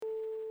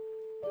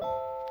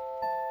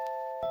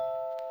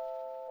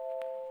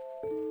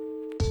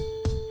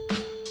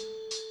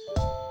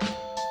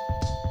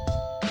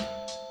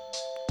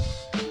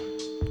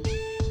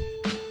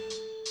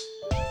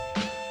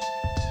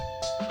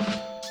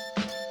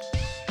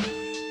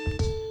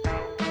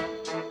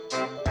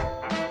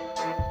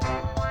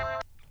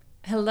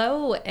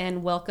Hello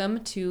and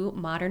welcome to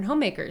Modern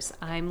Homemakers.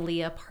 I'm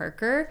Leah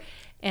Parker,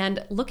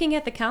 and looking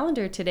at the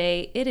calendar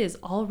today, it is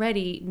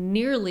already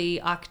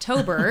nearly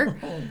October,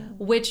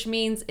 which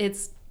means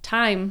it's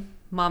time,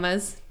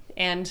 mamas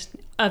and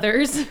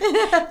others,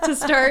 to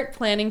start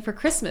planning for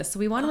Christmas. So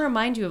we want to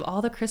remind you of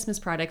all the Christmas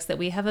products that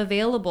we have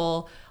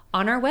available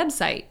on our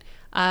website.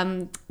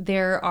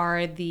 There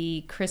are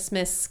the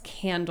Christmas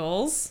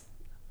candles,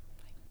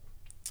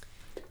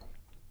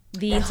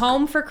 the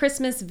Home for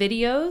Christmas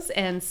videos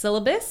and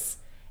syllabus,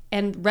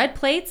 and red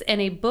plates, and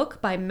a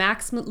book by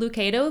Max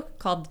Lucado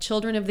called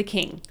Children of the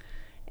King.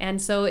 And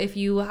so if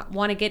you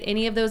want to get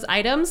any of those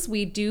items,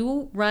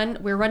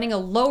 we're running a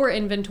lower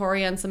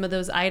inventory on some of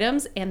those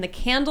items, and the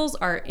candles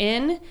are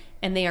in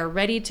and they are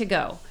ready to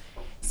go.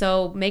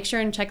 So make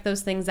sure and check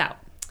those things out.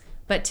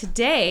 But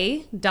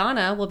today,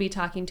 Donna will be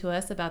talking to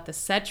us about the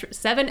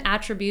 7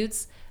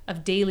 attributes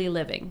of daily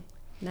living.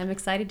 And I'm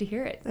excited to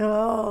hear it.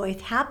 Oh, it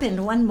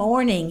happened one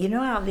morning. You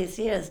know how this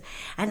is.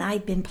 And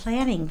I've been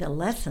planning the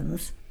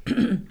lessons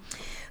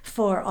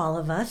for all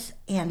of us.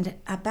 And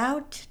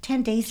about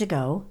 10 days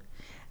ago,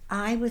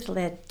 I was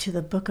led to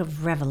the book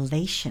of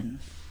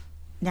Revelation.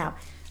 Now,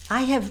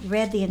 I have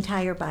read the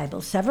entire Bible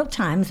several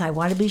times. I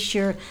want to be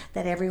sure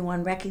that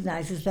everyone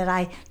recognizes that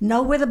I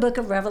know where the book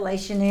of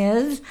Revelation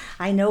is.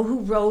 I know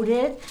who wrote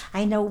it.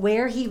 I know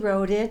where he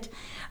wrote it.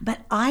 But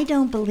I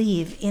don't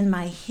believe in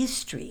my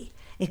history,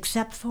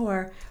 except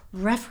for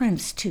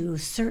reference to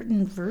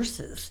certain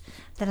verses,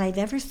 that I've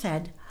ever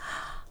said,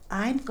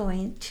 I'm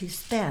going to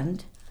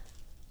spend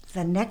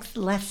the next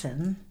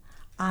lesson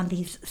on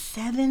these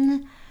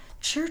 7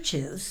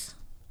 churches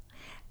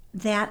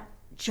that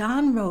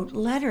John wrote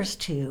letters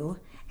to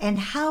and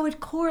how it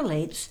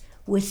correlates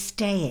with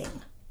staying.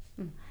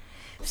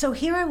 So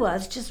here I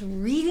was just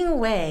reading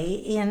away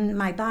in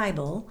my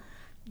Bible,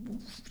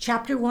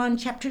 chapter 1,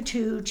 chapter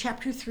 2,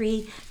 chapter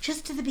 3,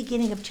 just to the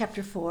beginning of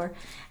chapter 4.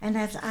 And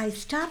as I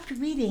stopped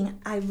reading,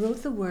 I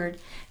wrote the word,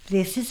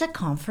 this is a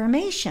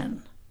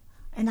confirmation.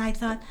 And I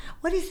thought,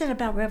 what is it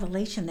about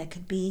Revelation that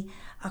could be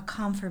a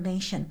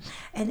confirmation?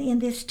 And in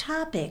this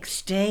topic,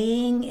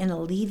 staying in a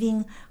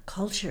leaving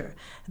culture,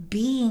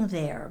 being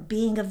there,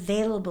 being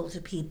available to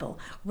people,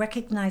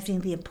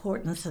 recognizing the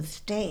importance of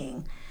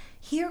staying,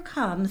 here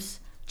comes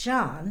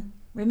John.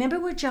 Remember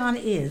where John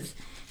is.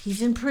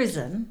 He's in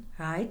prison,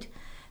 right?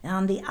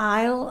 On the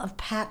Isle of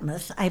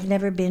Patmos. I've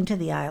never been to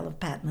the Isle of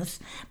Patmos,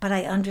 but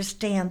I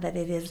understand that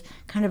it is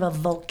kind of a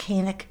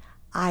volcanic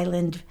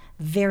island,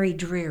 very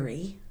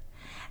dreary.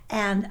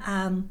 And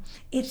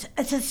it's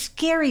a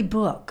scary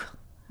book.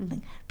 Mm-hmm.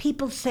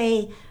 People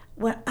say,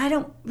 well, I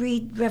don't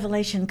read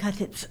Revelation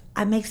because it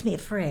makes me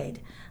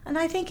afraid. And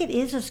I think it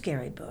is a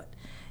scary book.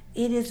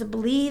 It is a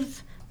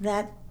belief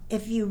that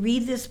if you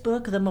read this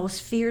book, the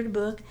most feared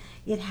book,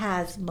 it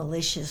has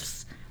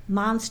malicious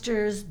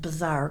monsters,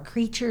 bizarre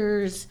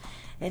creatures.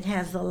 It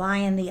has the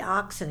lion, the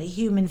ox, and a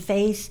human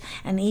face,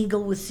 an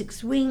eagle with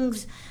 6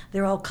 wings.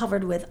 They're all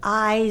covered with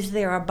eyes.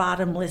 There are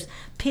bottomless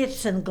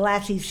pits and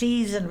glassy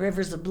seas and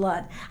rivers of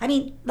blood. I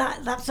mean,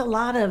 that's a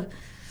lot of,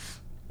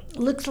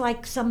 looks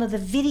like some of the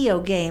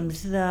video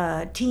games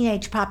the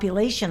teenage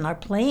population are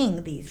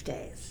playing these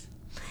days.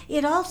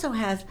 It also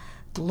has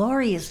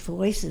glorious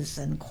voices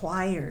and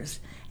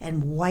choirs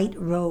and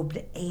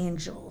white-robed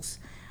angels.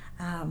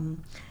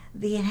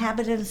 The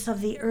inhabitants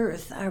of the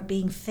earth are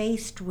being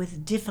faced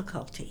with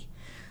difficulty.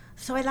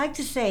 So I like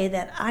to say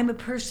that I'm a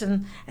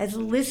person as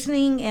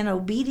listening and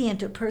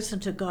obedient a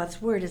person to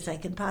God's word as I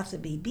can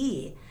possibly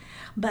be.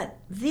 But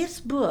this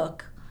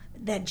book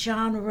that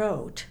John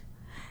wrote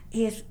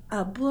is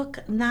a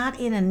book not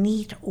in a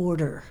neat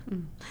order.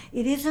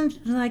 It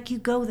isn't like you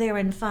go there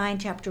and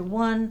find chapter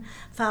 1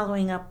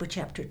 following up with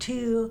chapter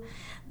 2.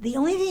 The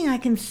only thing I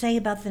can say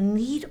about the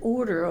neat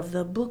order of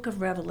the book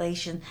of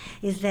Revelation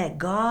is that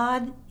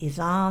God is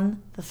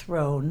on the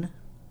throne.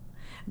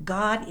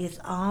 God is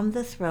on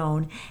the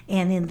throne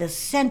and in the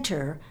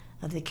center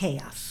of the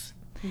chaos.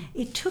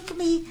 It took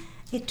me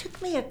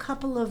a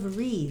couple of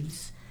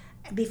reads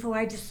before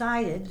I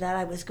decided that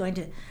I was going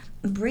to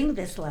bring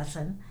this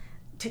lesson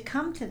to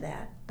come to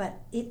that.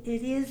 But it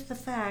is the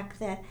fact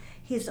that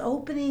his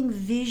opening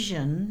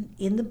vision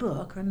in the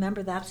book,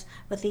 remember that's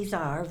what these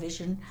are,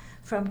 vision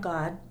from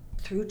God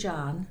through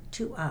John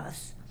to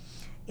us,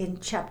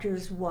 in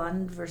chapters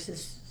 1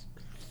 verses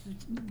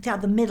down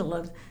the middle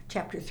of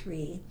chapter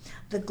 3,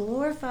 the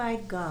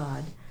glorified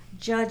God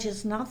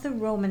judges not the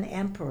Roman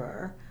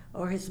emperor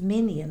or his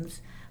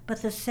minions,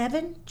 but the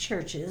 7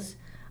 churches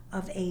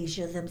of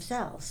Asia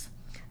themselves.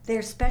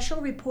 Their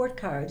special report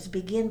cards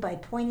begin by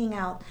pointing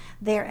out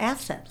their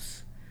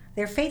assets,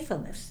 their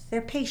faithfulness,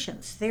 their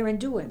patience, their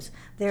endurance,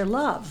 their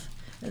love,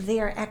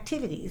 their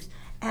activities,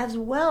 as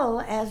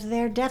well as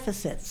their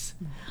deficits.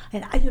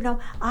 And I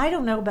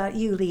don't know about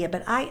you, Leah,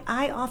 but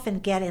I often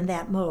get in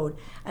that mode.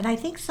 And I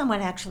think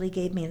someone actually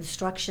gave me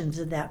instructions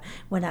in that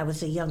when I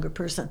was a younger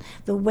person.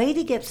 The way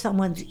to get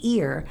someone's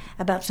ear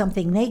about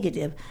something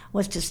negative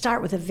was to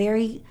start with a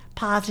very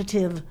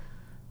positive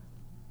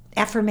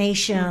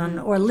affirmation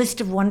or a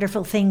list of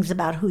wonderful things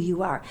about who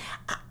you are.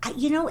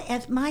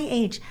 At my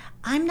age,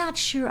 I'm not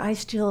sure I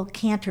still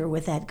canter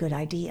with that good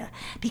idea,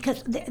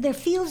 because there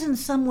feels in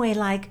some way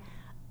like,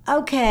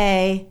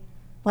 okay,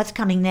 what's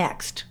coming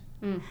next?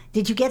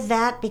 Did you get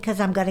that? Because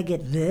I'm going to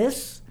get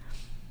this.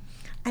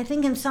 I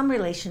think in some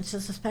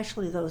relationships,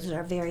 especially those that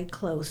are very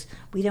close,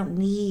 we don't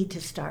need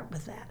to start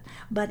with that.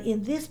 But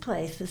in this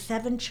place, the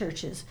 7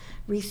 churches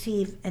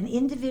receive an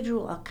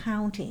individual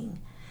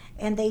accounting,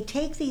 and they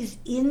take these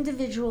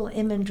individual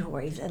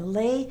inventories and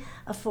lay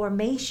a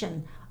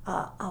formation,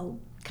 a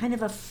kind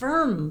of a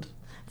firm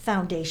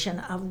foundation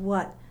of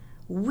what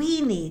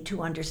we need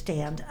to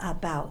understand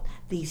about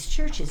these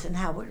churches and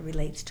how it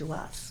relates to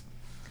us.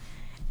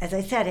 As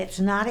I said, it's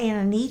not in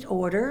a neat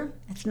order.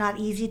 It's not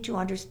easy to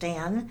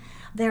understand.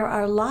 There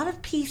are a lot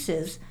of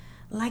pieces.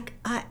 Like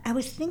I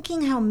was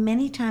thinking how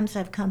many times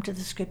I've come to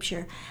the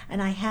scripture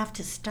and I have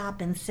to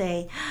stop and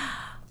say,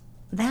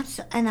 that's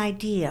an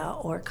idea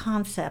or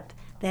concept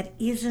that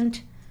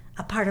isn't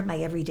a part of my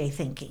everyday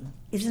thinking,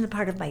 isn't a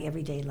part of my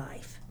everyday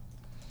life.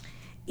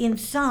 In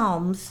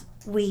Psalms,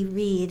 we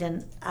read,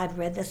 and I've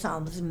read the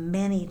Psalms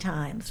many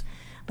times,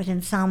 but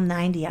in Psalm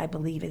 90, I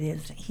believe it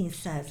is, he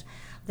says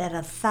that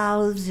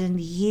 1,000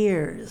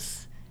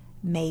 years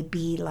may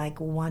be like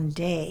one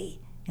day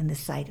in the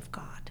sight of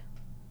God.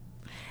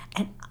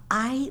 And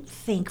I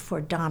think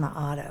for Donna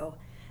Otto,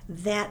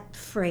 that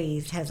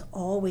phrase has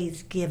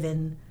always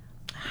given,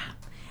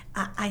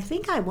 I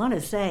think I want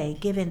to say,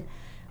 given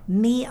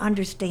me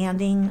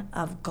understanding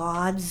of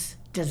God's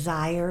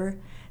desire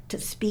to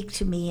speak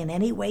to me in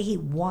any way he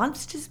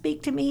wants to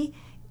speak to me,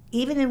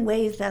 even in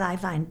ways that I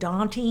find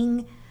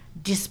daunting,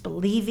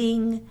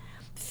 disbelieving,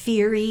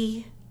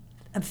 fearful.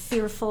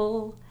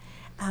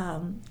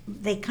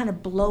 They kind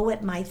of blow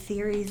at my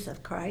theories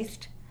of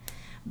Christ.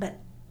 But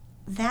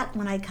that,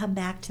 when I come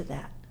back to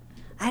that,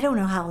 I don't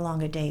know how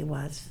long a day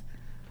was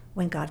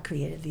when God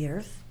created the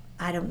earth.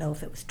 I don't know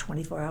if it was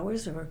 24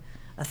 hours or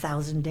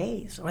 1,000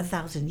 days or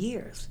 1,000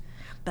 years.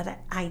 But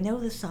I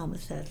know the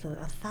psalmist says that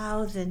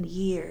 1,000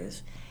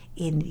 years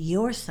in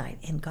your sight,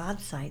 in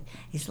God's sight,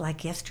 is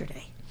like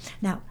yesterday.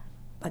 Now,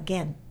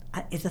 again,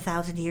 is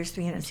 1,000 years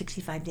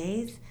 365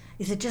 days?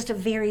 Is it just a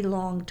very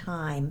long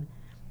time?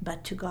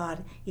 But to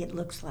God, it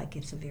looks like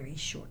it's a very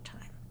short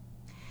time.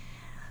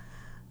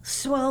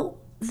 So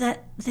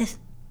that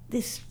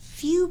this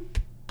few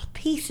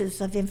pieces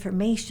of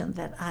information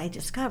that I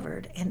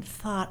discovered and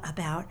thought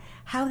about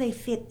how they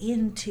fit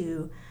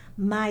into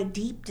my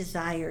deep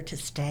desire to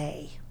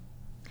stay.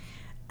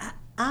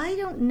 I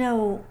don't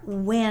know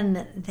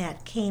when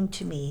that came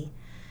to me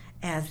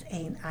as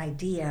an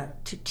idea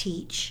to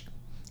teach,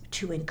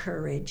 to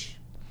encourage,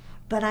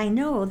 but I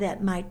know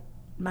that my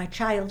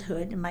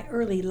childhood and my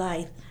early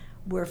life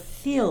were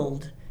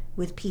filled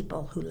with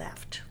people who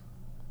left.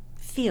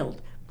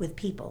 Filled with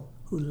people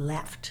who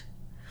left.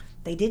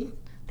 They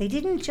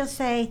didn't just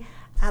say,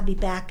 I'll be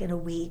back in a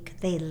week.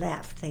 They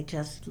left. They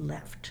just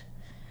left.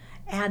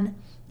 And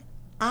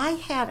I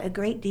had a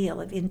great deal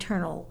of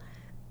internal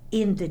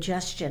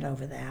indigestion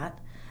over that.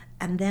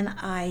 And then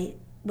I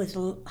was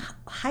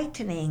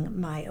heightening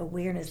my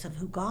awareness of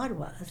who God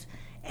was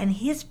and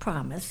his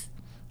promise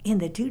in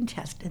the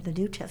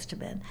New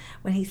Testament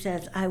when he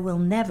says, I will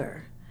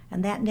never,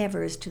 and that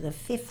never is to the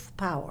 5th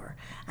power,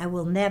 I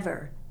will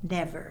never,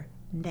 never,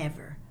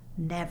 never,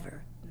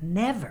 never,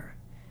 never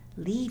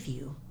leave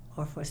you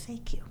or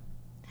forsake you.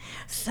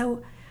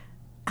 So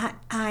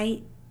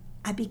I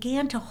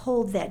began to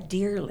hold that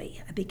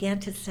dearly. I began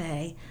to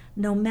say,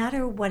 no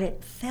matter what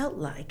it felt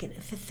like, and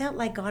if it felt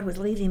like God was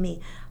leaving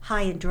me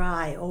high and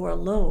dry or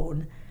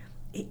alone,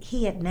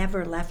 he had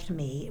never left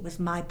me. It was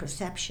my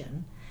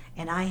perception,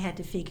 and I had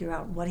to figure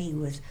out what he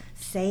was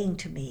saying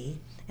to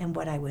me and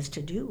what I was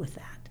to do with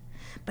that.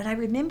 But I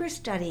remember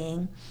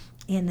studying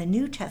in the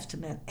New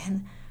Testament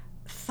and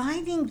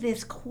finding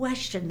this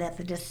question that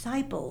the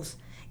disciples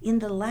in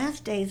the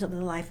last days of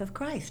the life of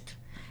Christ,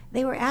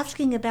 they were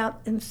asking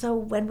about, and so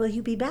when will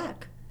you be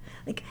back?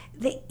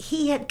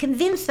 He had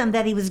convinced them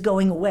that he was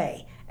going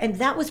away, and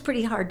that was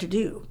pretty hard to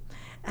do,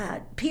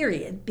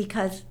 period,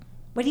 because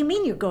what do you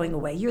mean you're going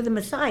away? You're the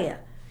Messiah.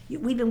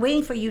 We've been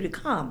waiting for you to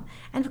come.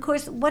 And of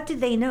course, what did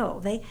they know?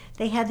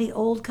 They had the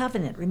old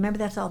covenant. Remember,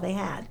 that's all they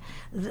had.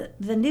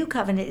 The new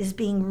covenant is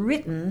being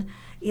written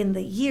in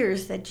the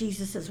years that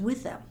Jesus is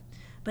with them.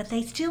 But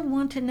they still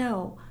want to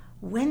know,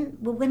 when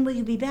will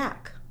you be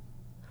back?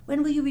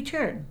 When will you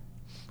return?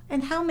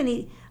 And how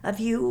many of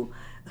you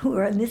who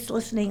are in this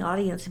listening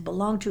audience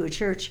belong to a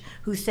church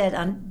who said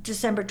on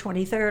December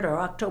 23rd or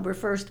October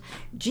 1st,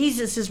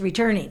 Jesus is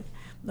returning?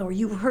 Or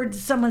you heard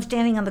someone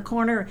standing on the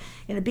corner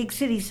in a big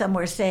city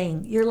somewhere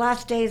saying, your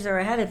last days are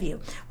ahead of you.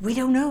 We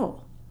don't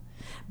know.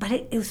 But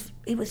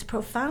it was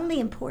profoundly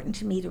important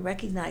to me to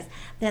recognize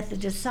that the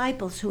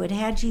disciples who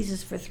had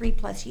Jesus for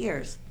 3+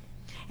 years,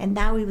 and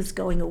now he was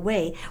going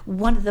away,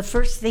 one of the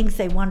first things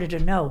they wanted to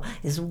know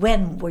is,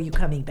 when were you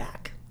coming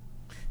back?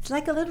 It's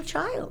like a little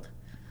child.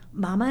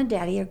 Mama and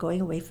Daddy are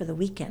going away for the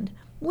weekend.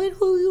 When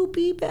will you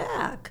be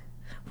back?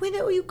 When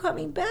are you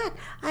coming back?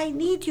 I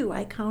need you.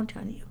 I count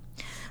on you.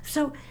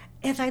 So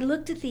as I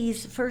looked at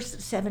these first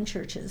 7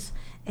 churches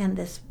and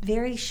this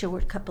very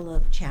short couple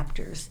of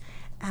chapters,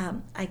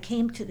 I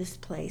came to this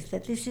place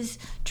that this is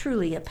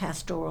truly a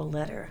pastoral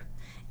letter.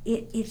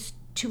 It's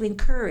to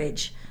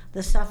encourage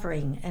the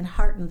suffering and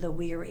hearten the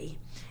weary.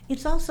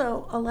 It's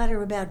also a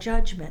letter about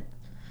judgment.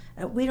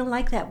 We don't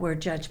like that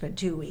word judgment,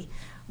 do we?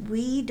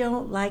 We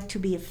don't like to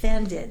be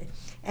offended.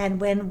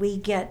 And when we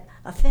get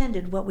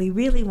offended, what we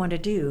really want to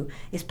do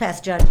is pass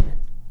judgment.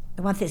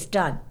 I want this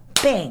done.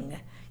 Bang!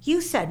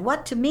 You said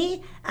what to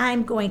me?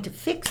 I'm going to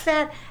fix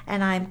that,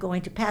 and I'm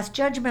going to pass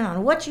judgment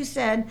on what you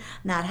said,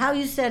 not how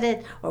you said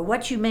it or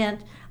what you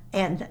meant,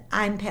 and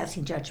I'm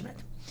passing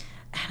judgment.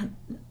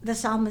 The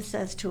psalmist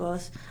says to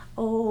us,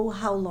 "Oh,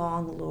 how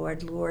long,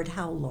 Lord, Lord,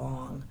 how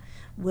long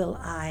will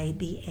I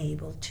be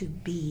able to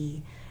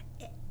be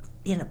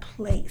in a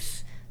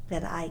place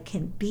that I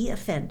can be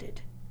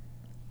offended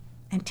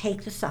and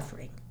take the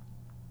suffering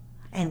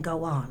and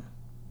go on?"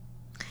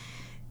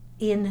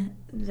 In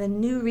the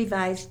New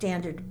Revised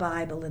Standard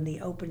Bible, in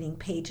the opening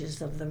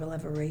pages of the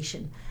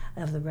Revelation,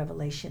 of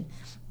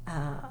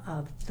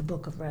the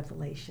book of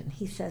Revelation,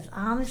 he says,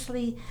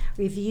 honestly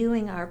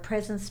reviewing our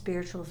present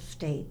spiritual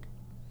state,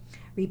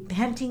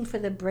 repenting for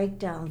the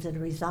breakdowns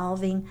and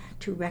resolving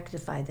to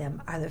rectify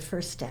them are the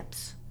first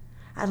steps.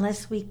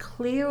 Unless we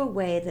clear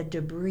away the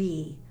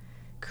debris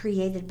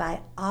created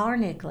by our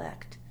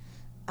neglect,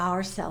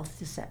 our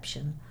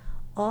self-deception,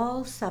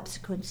 all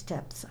subsequent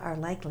steps are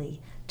likely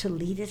to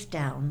lead us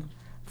down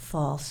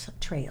false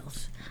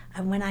trails.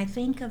 And when I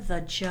think of the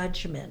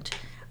judgment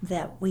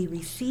that we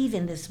receive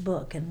in this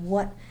book and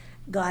what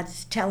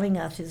God's telling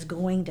us is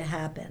going to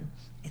happen,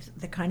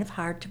 they're kind of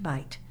hard to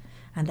bite.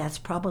 And that's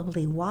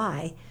probably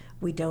why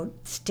we don't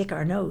stick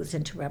our nose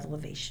into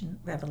Revelation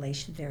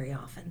very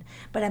often.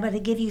 But I'm going to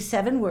give you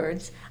 7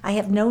 words. I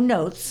have no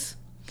notes.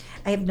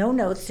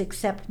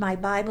 Except my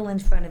Bible in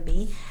front of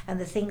me and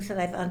the things that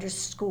I've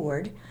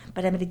underscored.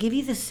 But I'm going to give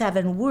you the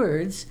 7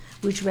 words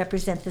which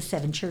represent the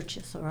 7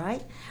 churches, all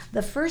right?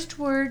 The first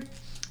word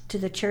to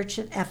the church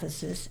at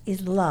Ephesus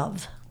is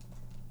love.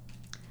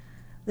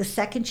 The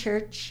second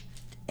church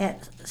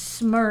at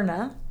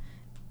Smyrna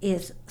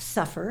is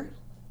suffer.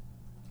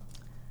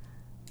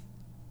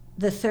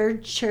 The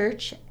third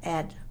church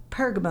at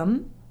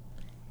Pergamum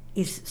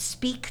is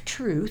speak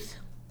truth.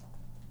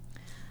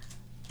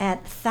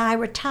 At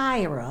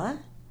Thyatira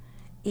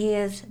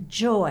is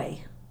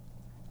joy,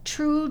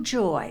 true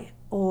joy,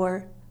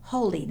 or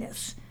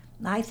holiness.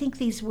 I think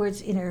these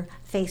words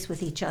interface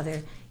with each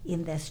other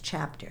in this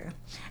chapter.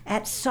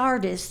 At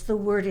Sardis, the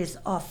word is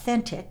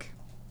authentic.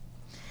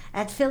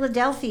 At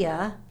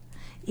Philadelphia,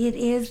 it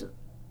is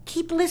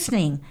keep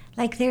listening,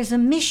 like there's a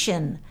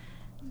mission.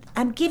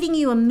 I'm giving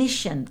you a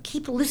mission.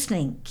 Keep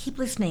listening, keep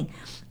listening.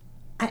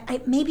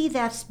 Maybe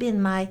that's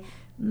been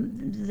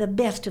the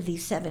best of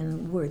these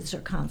 7 words or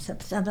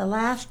concepts. And the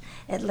last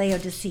at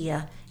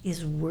Laodicea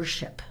is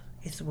worship.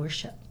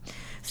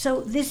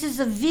 So this is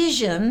a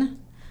vision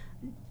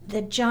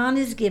that John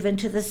is given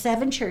to the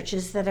 7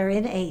 churches that are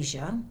in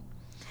Asia.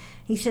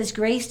 He says,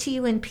 grace to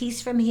you and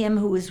peace from him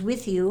who is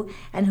with you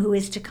and who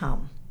is to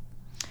come.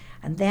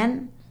 And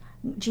then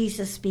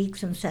Jesus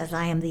speaks and says,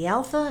 I am the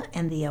Alpha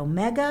and the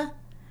Omega,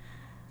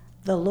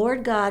 the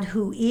Lord God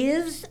who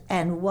is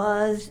and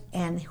was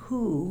and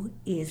who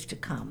is to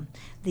come,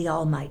 the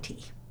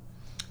Almighty.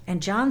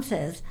 And John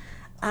says,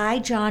 I,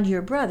 John,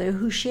 your brother,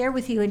 who share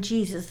with you in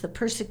Jesus the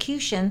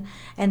persecution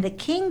and the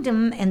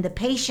kingdom and the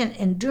patient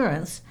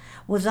endurance,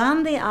 was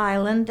on the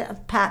island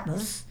of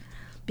Patmos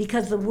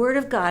because the word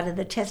of God and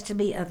the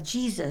testimony of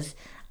Jesus.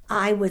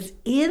 I was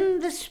in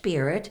the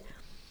Spirit,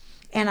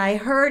 and I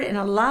heard in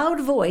a loud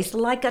voice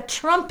like a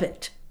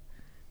trumpet.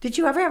 Did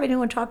you ever have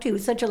anyone talk to you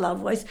with such a loud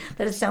voice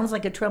that it sounds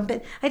like a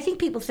trumpet? I think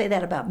people say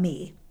that about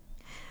me,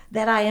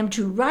 that I am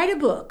to write a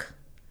book,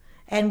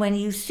 and when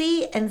you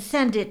see and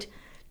send it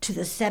to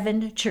the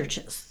 7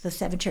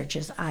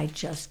 churches I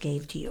just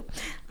gave to you.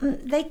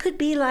 They could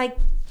be like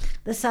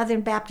the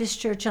Southern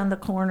Baptist Church on the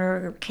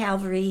corner, or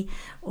Calvary,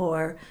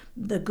 or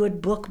the Good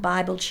Book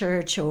Bible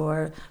Church,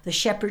 or the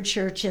Shepherd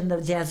Church in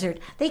the desert.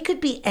 They could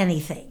be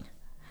anything.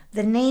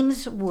 The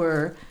names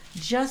were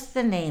just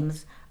the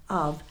names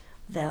of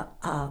the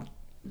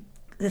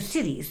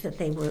cities that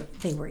they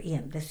were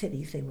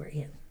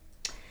in.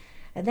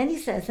 And then he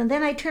says, and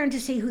then I turned to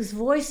see whose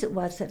voice it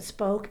was that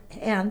spoke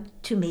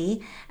to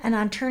me, and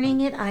on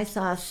turning it I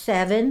saw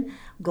 7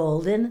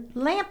 golden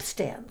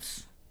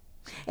lampstands.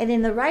 And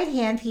in the right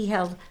hand he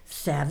held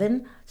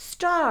 7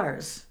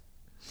 stars.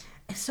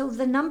 So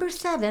the number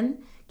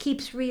 7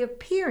 keeps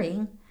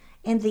reappearing,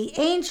 and the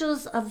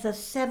angels of the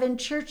 7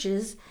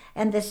 churches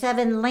and the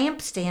 7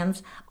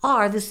 lampstands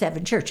are the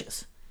 7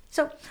 churches.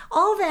 So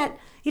all that,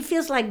 it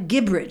feels like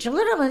gibberish. It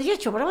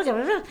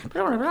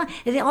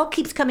all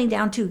keeps coming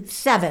down to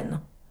 7,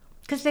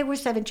 because there were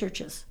 7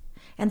 churches.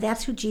 And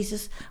that's who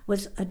Jesus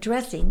was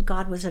addressing,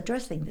 God was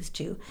addressing this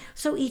to.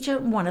 So each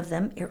one of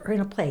them are in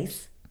a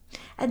place.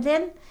 And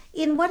then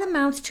in what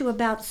amounts to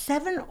about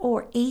 7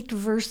 or 8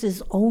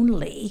 verses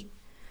only,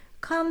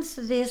 comes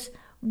this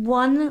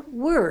one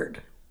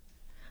word,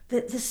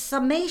 the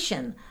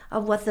summation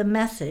of what the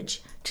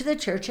message to the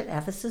church at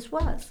Ephesus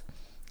was.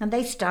 And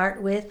they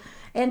start with,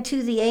 and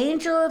to the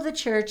angel of the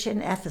church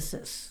in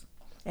Ephesus,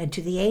 and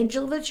to the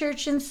angel of the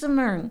church in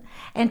Smyrna,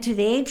 and to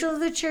the angel of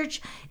the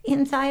church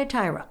in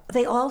Thyatira.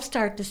 They all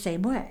start the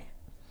same way,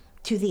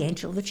 to the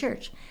angel of the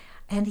church.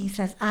 And he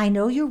says, I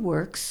know your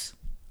works,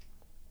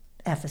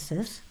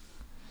 Ephesus.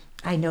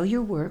 I know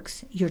your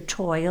works, your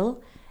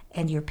toil,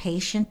 and your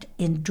patient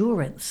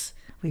endurance.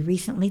 We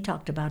recently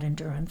talked about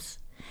endurance.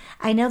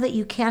 I know that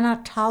you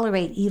cannot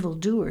tolerate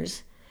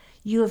evildoers.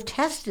 You have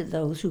tested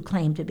those who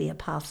claim to be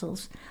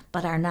apostles,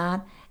 but are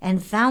not,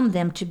 and found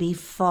them to be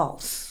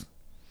false.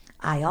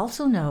 I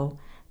also know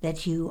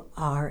that you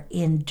are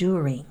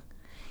enduring.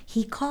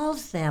 He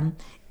calls them,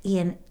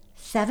 in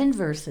 7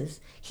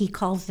 verses, he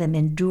calls them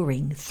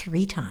enduring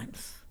 3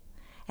 times.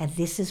 And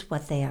this is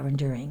what they are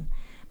enduring.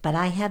 But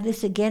I have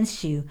this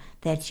against you,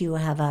 that you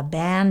have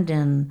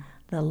abandoned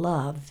the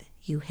love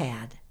you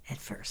had at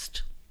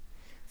first.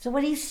 So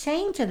what he's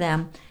saying to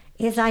them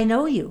is, I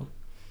know you.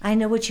 I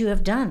know what you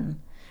have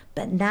done.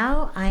 But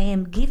now I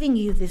am giving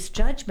you this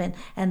judgment,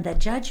 and the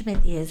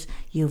judgment is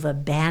you've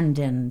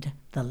abandoned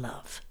the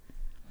love.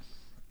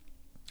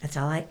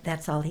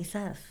 That's all he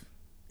says.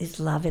 Is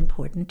love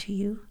important to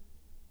you?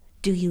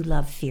 Do you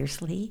love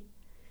fiercely?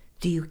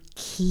 Do you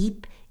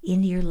keep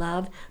in your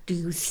love? Do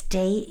you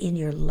stay in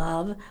your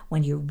love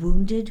when you're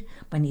wounded,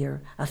 when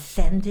you're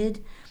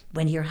offended,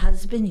 when your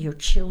husband, your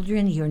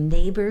children, your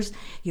neighbors,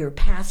 your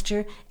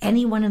pastor,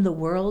 anyone in the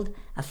world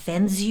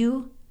offends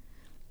you?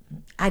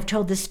 I've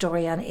told this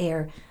story on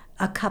air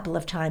a couple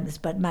of times,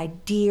 but my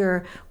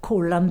dear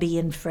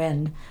Colombian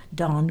friend,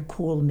 Don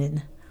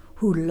Coleman,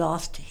 who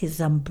lost his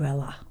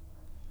umbrella.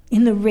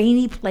 In the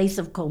rainy place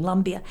of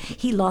Colombia,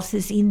 he lost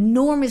this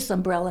enormous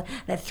umbrella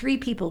that 3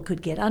 people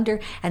could get under,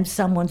 and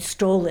someone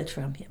stole it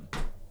from him.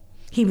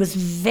 He was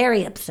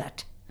very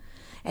upset,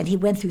 and he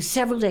went through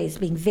several days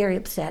being very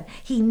upset.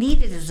 He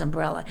needed his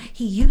umbrella.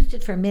 He used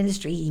it for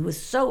ministry. He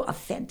was so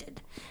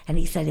offended. And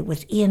he said, it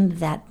was in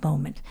that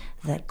moment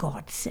that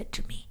God said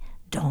to me,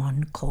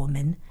 Don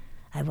Coleman,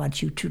 I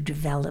want you to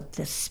develop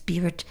the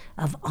spirit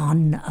of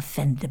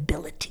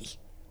unoffendability.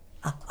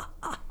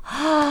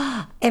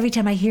 Every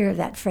time I hear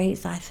that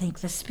phrase, I think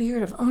the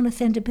spirit of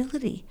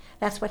unoffendability.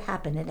 That's what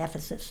happened in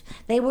Ephesus.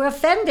 They were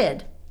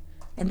offended,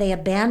 and they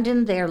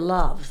abandoned their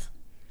love.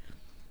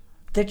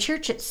 The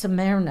church at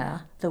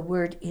Smyrna, the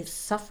word is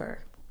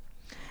suffer.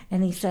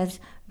 And he says,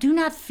 do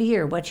not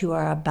fear what you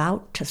are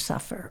about to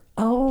suffer.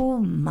 Oh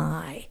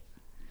my.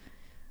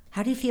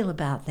 How do you feel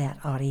about that,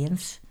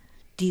 audience?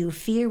 Do you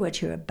fear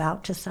what you're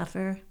about to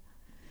suffer?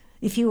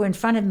 If you were in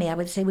front of me, I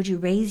would say, would you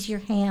raise your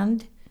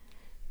hand?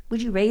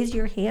 Would you raise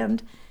your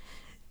hand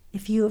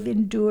if you have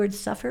endured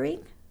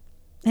suffering?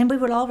 And we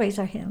would all raise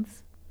our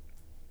hands.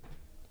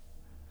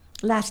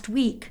 Last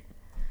week,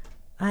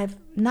 I've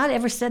not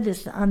ever said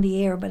this on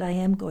the air, but I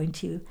am going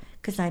to,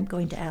 because I'm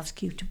going to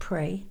ask you to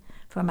pray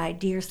for my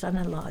dear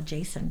son-in-law,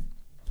 Jason.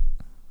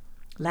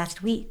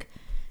 Last week,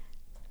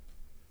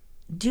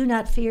 do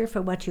not fear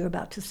for what you're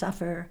about to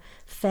suffer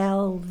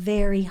fell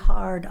very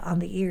hard on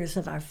the ears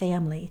of our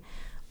family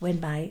when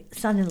my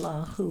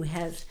son-in-law, who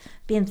has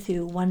been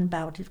through 1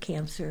 bout of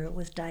cancer,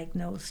 was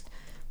diagnosed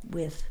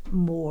with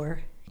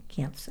more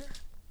cancer.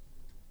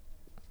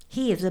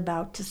 He is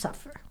about to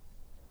suffer.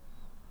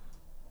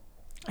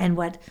 And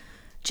what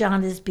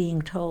John is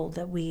being told,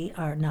 that we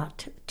are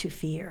not to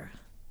fear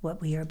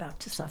what we are about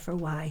to suffer.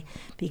 Why?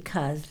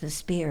 Because the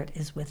Spirit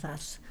is with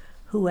us.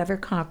 Whoever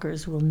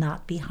conquers will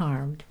not be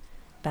harmed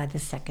by the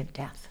second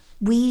death.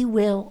 We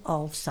will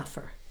all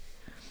suffer.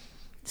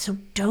 So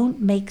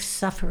don't make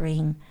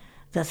suffering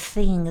the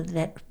thing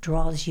that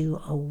draws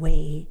you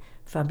away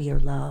from your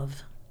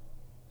love.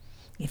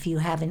 If you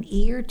have an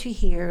ear to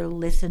hear,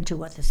 listen to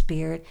what the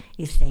Spirit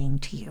is saying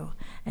to you.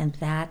 And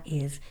that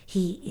is,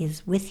 He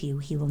is with you.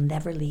 He will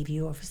never leave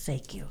you or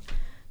forsake you.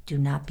 Do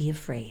not be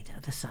afraid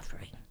of the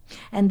suffering.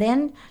 And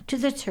then to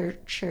the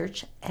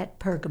church at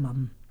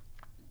Pergamum.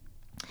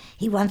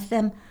 He wants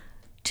them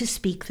to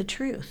speak the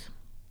truth.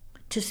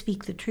 To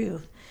speak the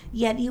truth.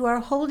 Yet you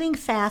are holding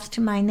fast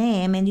to my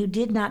name, and you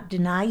did not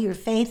deny your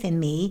faith in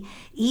me,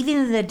 even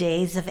in the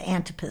days of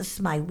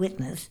Antipas, my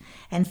witness,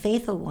 and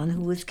faithful one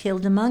who was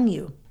killed among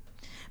you.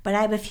 But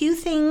I have a few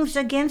things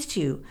against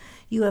you.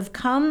 You have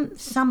come,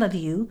 some of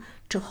you,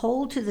 to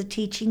hold to the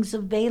teachings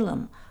of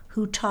Balaam,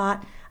 who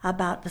taught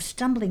about the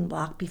stumbling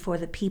block before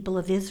the people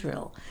of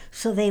Israel,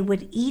 so they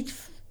would eat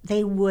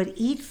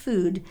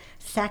food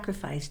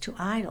sacrificed to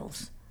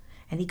idols.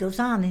 And he goes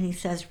on and he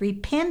says,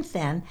 repent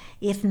then,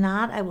 if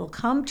not, I will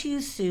come to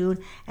you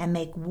soon and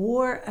make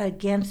war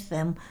against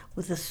them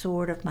with the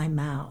sword of my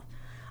mouth.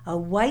 A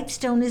white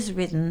stone is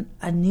written,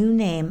 a new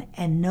name,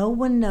 and no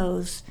one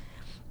knows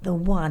the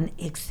one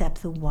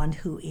except the one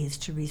who is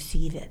to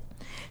receive it.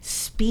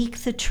 Speak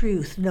the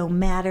truth no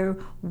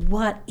matter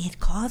what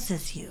it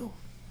causes you.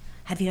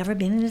 Have you ever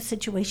been in a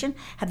situation?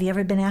 Have you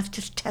ever been asked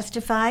to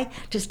testify,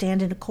 to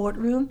stand in a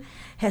courtroom?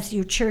 Has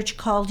your church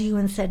called you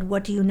and said,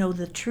 what do you know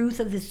the truth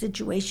of the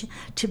situation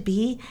to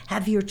be?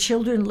 Have your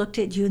children looked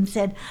at you and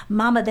said,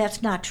 Mama,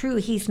 that's not true.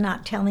 He's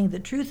not telling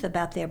the truth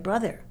about their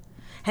brother.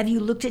 Have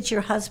you looked at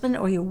your husband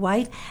or your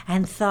wife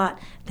and thought,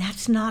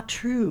 that's not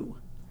true?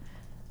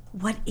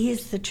 What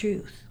is the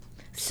truth?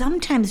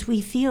 Sometimes we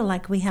feel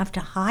like we have to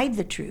hide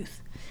the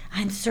truth.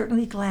 I'm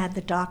certainly glad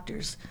the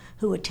doctors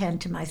who attend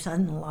to my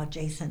son-in-law,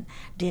 Jason,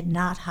 did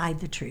not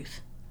hide the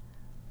truth.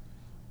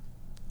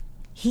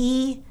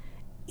 He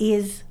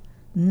is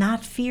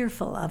not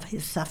fearful of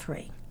his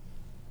suffering.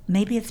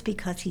 Maybe it's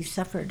because he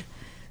suffered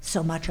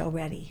so much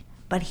already,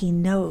 but he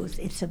knows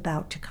it's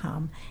about to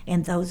come,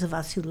 and those of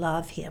us who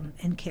love him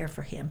and care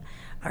for him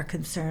are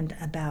concerned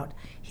about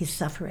his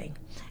suffering.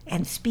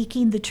 And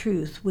speaking the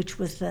truth, which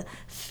was the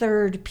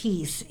third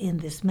piece in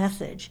this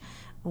message,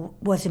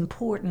 was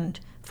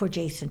important for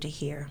Jason to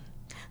hear.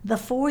 The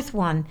fourth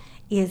one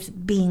is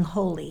being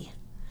holy.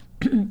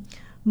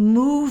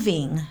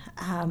 Moving.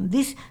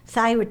 This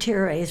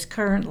Thyatira is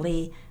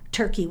currently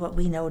Turkey, what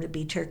we know to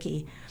be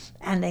Turkey.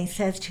 And he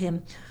says to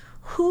him,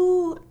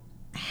 who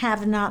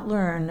have not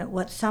learned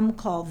what some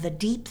call the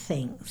deep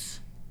things?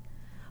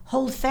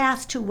 Hold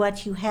fast to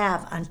what you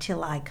have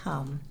until I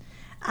come.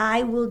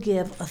 I will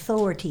give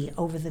authority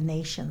over the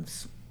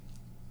nations.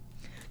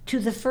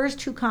 To the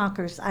first who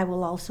conquers, I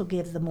will also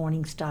give the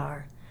morning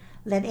star.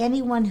 Let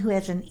anyone who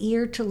has an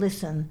ear to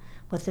listen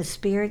what the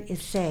Spirit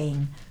is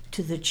saying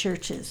to the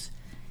churches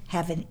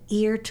have an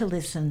ear to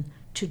listen,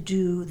 to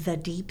do the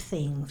deep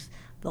things,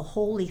 the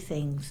holy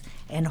things,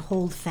 and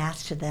hold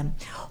fast to them.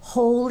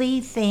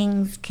 Holy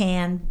things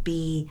can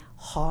be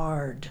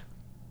hard.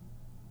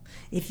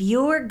 If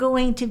you're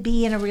going to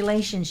be in a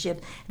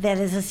relationship that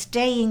is a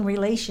staying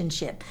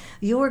relationship,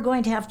 you're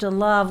going to have to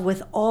love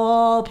with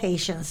all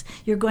patience.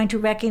 You're going to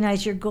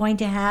recognize you're going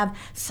to have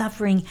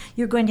suffering.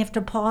 You're going to have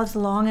to pause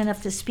long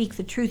enough to speak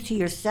the truth to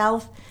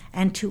yourself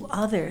and to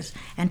others,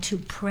 and to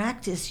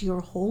practice your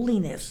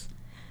holiness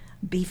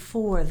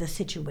before the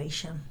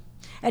situation.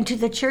 And to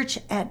the church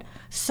at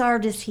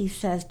Sardis, he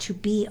says, to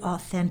be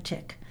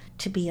authentic,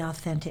 to be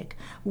authentic.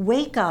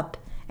 Wake up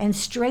and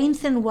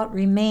strengthen what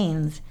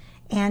remains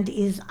and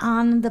is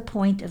on the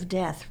point of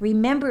death.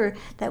 Remember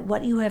that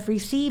what you have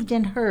received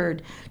and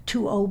heard,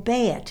 to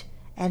obey it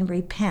and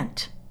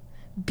repent.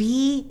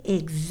 Be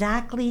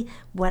exactly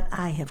what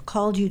I have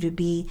called you to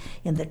be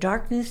in the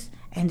darkness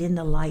and in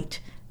the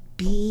light.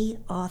 Be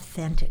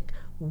authentic.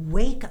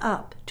 Wake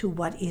up to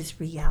what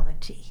is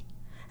reality.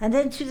 And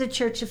then to the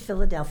Church of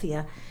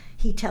Philadelphia,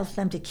 he tells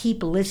them to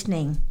keep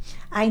listening.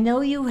 I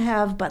know you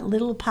have but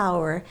little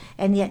power,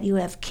 and yet you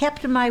have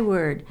kept my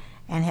word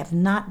and have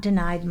not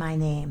denied my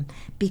name.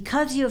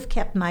 Because you have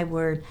kept my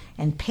word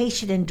and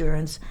patient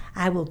endurance,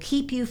 I will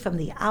keep you from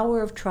the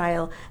hour of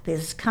trial that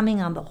is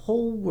coming on the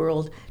whole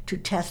world to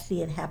test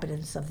the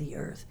inhabitants of the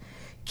earth.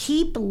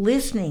 Keep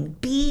listening.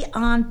 Be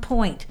on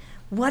point.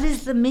 What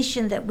is the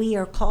mission that we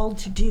are called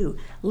to do?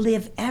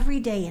 Live every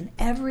day in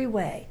every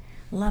way,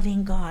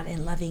 loving God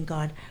and loving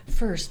God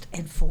first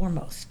and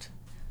foremost.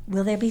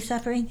 Will there be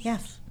suffering?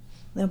 Yes.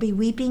 There'll be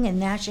weeping and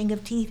gnashing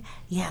of teeth?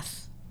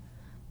 Yes.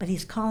 But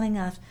he's calling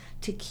us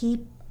to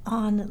keep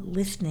on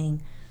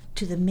listening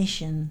to the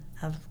mission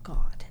of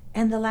God.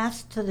 And the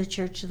last, to the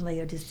church of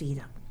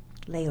Laodicea.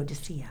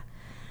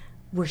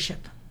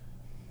 Worship.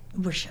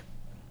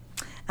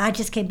 I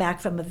just came back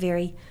from a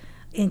very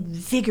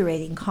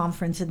invigorating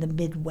conference in the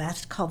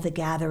Midwest called The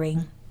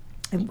Gathering.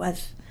 It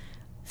was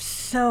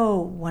so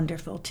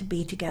wonderful to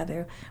be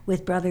together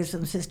with brothers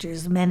and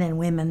sisters, men and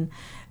women,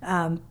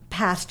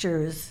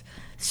 pastors,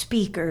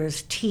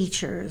 speakers,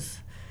 teachers,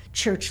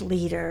 church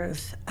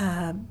leaders,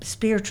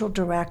 spiritual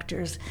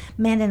directors,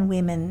 men and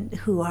women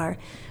who are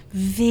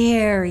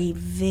very,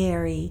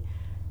 very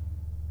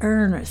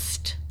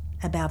earnest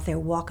about their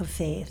walk of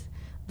faith.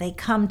 They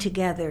come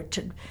together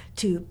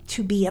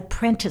to be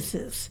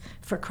apprentices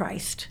for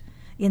Christ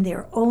in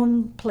their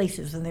own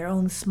places, in their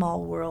own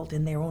small world,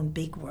 in their own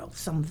big world.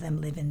 Some of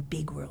them live in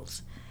big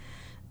worlds.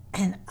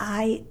 And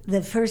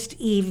the first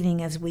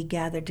evening as we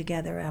gathered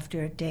together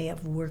after a day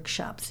of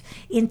workshops,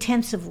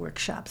 intensive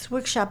workshops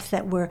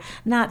that were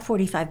not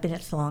 45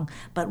 minutes long,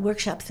 but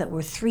workshops that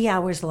were 3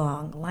 hours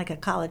long, like a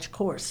college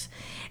course.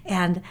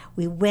 And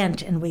we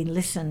went and we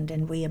listened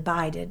and we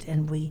abided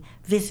and we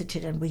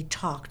visited and we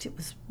talked. It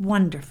was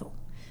wonderful.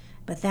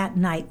 But that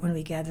night when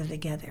we gathered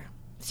together,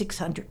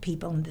 600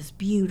 people in this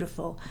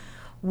beautiful,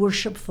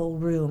 worshipful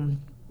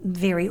room,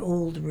 very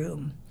old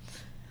room,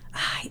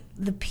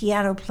 the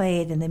piano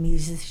played and the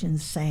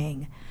musicians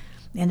sang,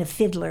 and a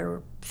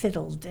fiddler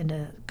fiddled and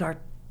a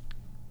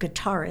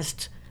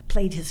guitarist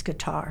played his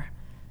guitar,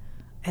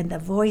 and the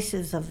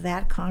voices of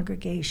that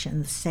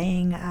congregation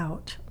sang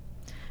out.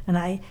 And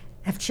I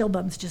have chill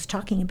bumps just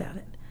talking about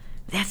it.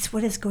 That's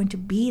what it's going to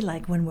be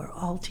like when we're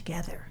all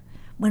together.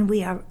 When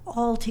we are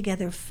all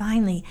together,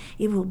 finally,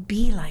 it will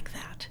be like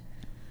that.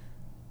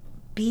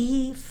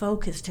 Be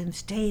focused and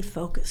stay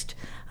focused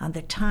on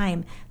the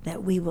time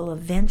that we will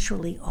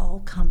eventually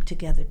all come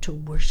together to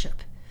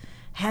worship.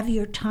 Have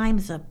your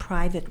times of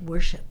private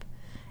worship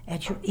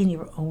in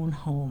your own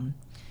home.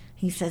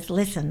 He says,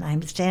 listen,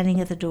 I'm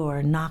standing at the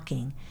door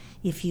knocking.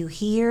 If you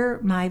hear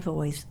my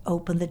voice,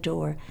 open the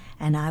door,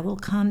 and I will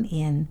come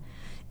in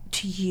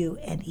to you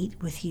and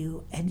eat with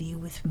you and you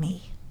with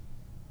me.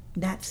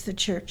 That's the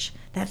church.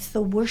 That's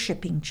the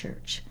worshiping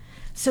church.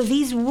 So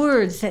these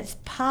words that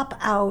pop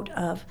out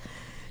of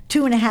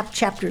 2.5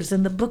 chapters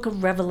in the book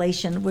of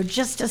Revelation were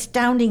just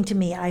astounding to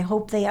me. I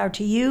hope they are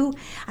to you.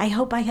 I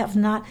hope I have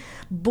not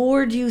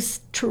bored you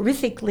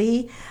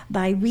terrifically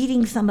by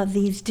reading some of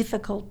these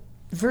difficult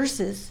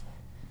verses.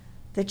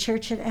 The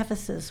church at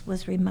Ephesus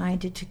was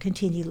reminded to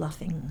continue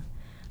loving.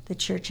 The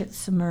church at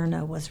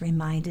Smyrna was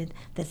reminded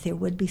that there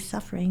would be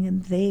suffering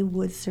and they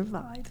would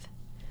survive.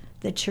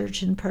 The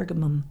church in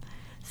Pergamum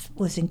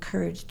was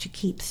encouraged to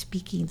keep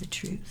speaking the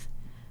truth.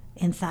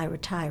 In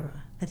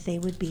Thyatira, that they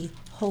would be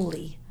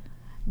holy,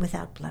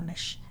 without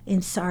blemish.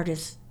 In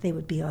Sardis, they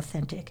would be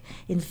authentic.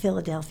 In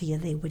Philadelphia,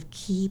 they would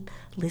keep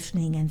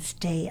listening and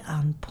stay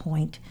on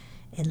point.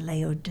 In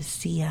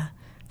Laodicea,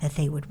 that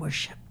they would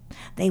worship.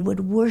 They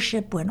would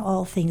worship when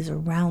all things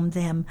around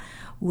them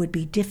would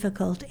be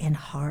difficult and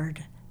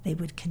hard. They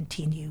would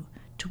continue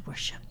to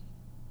worship.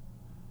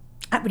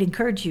 I would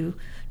encourage you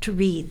to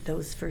read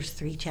those first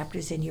 3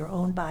 chapters in your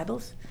own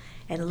Bibles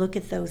and look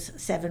at those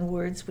 7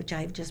 words which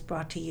I've just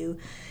brought to you.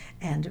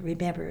 And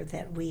remember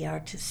that we are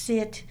to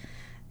sit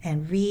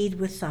and read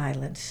with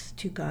silence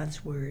to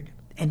God's word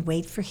and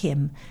wait for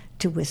him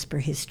to whisper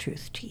his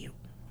truth to you.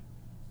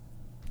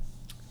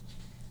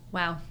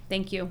 Wow,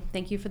 thank you.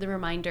 Thank you for the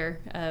reminder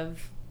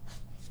of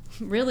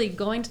really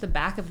going to the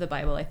back of the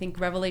Bible. I think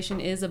Revelation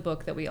is a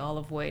book that we all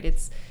avoid.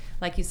 It's,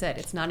 like you said,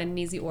 it's not in an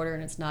easy order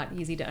and it's not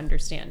easy to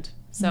understand.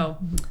 So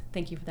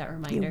Thank you for that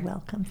reminder. You're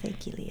welcome.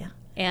 Thank you, Leah.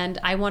 And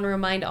I want to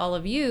remind all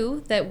of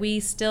you that we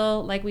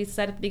still, like we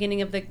said at the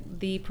beginning of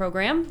the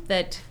program,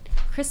 that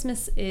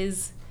Christmas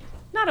is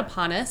not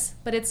upon us,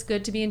 but it's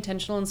good to be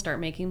intentional and start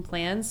making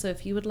plans. So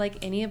if you would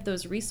like any of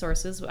those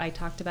resources I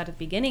talked about at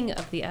the beginning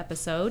of the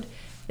episode,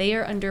 they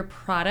are under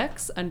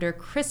products under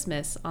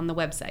Christmas on the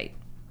website.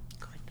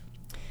 Good.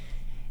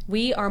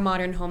 We are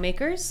modern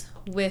homemakers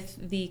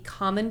with the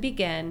common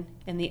begin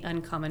and the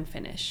uncommon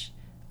finish.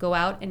 Go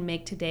out and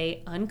make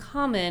today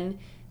uncommon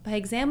by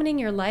examining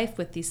your life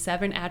with these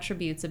 7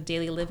 attributes of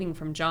daily living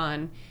from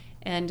John,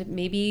 and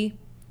maybe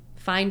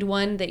find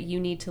one that you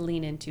need to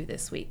lean into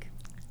this week.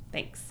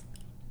 Thanks.